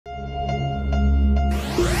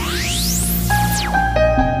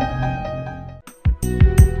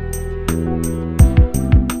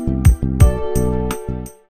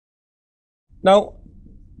Now,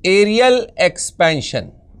 areal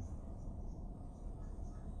expansion.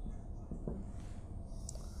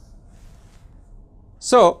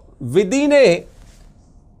 So, within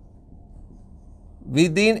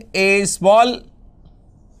a small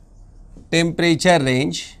temperature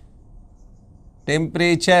range,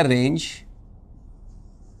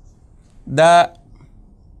 the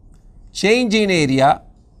change in area,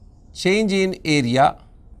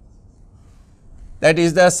 that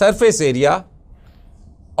is the surface area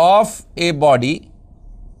of a body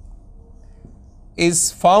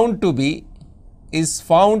is found to be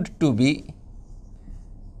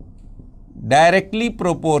directly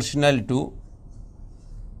proportional to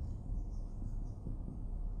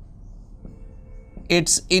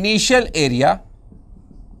its initial area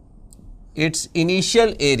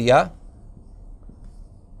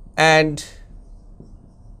and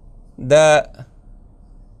the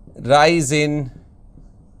rise in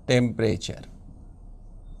temperature.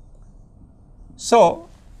 So,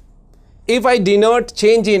 if I denote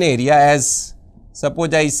change in area as,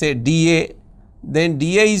 suppose I say dA, then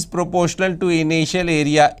dA is proportional to initial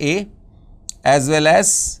area A as well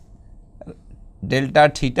as delta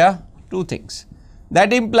theta, two things.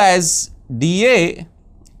 That implies dA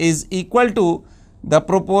is equal to the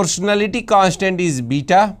proportionality constant is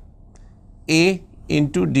beta A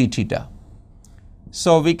into d theta.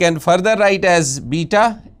 So, we can further write as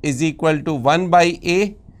beta is equal to 1 by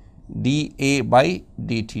A dA by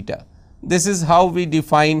d theta. This is how we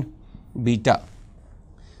define beta.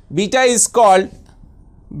 Beta is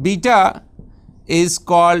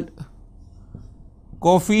called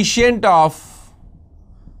coefficient of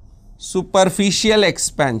superficial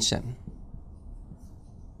expansion.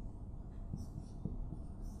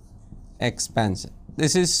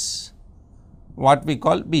 This is what we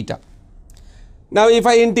call beta. Now, if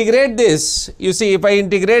I integrate this, you see, if I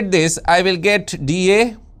integrate this, I will get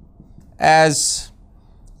dA as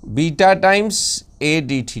beta times A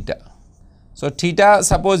d theta. So, theta,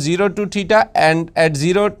 suppose 0 to theta, and at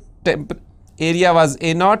 0 area was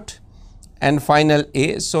A naught and final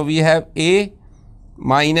A. So, we have A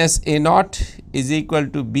minus A naught is equal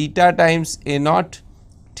to beta times A naught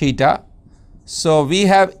theta. So, we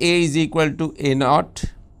have A is equal to A naught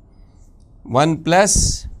 1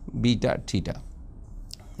 plus beta theta.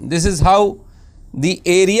 This is how the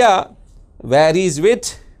area varies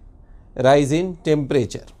with rise in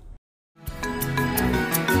temperature.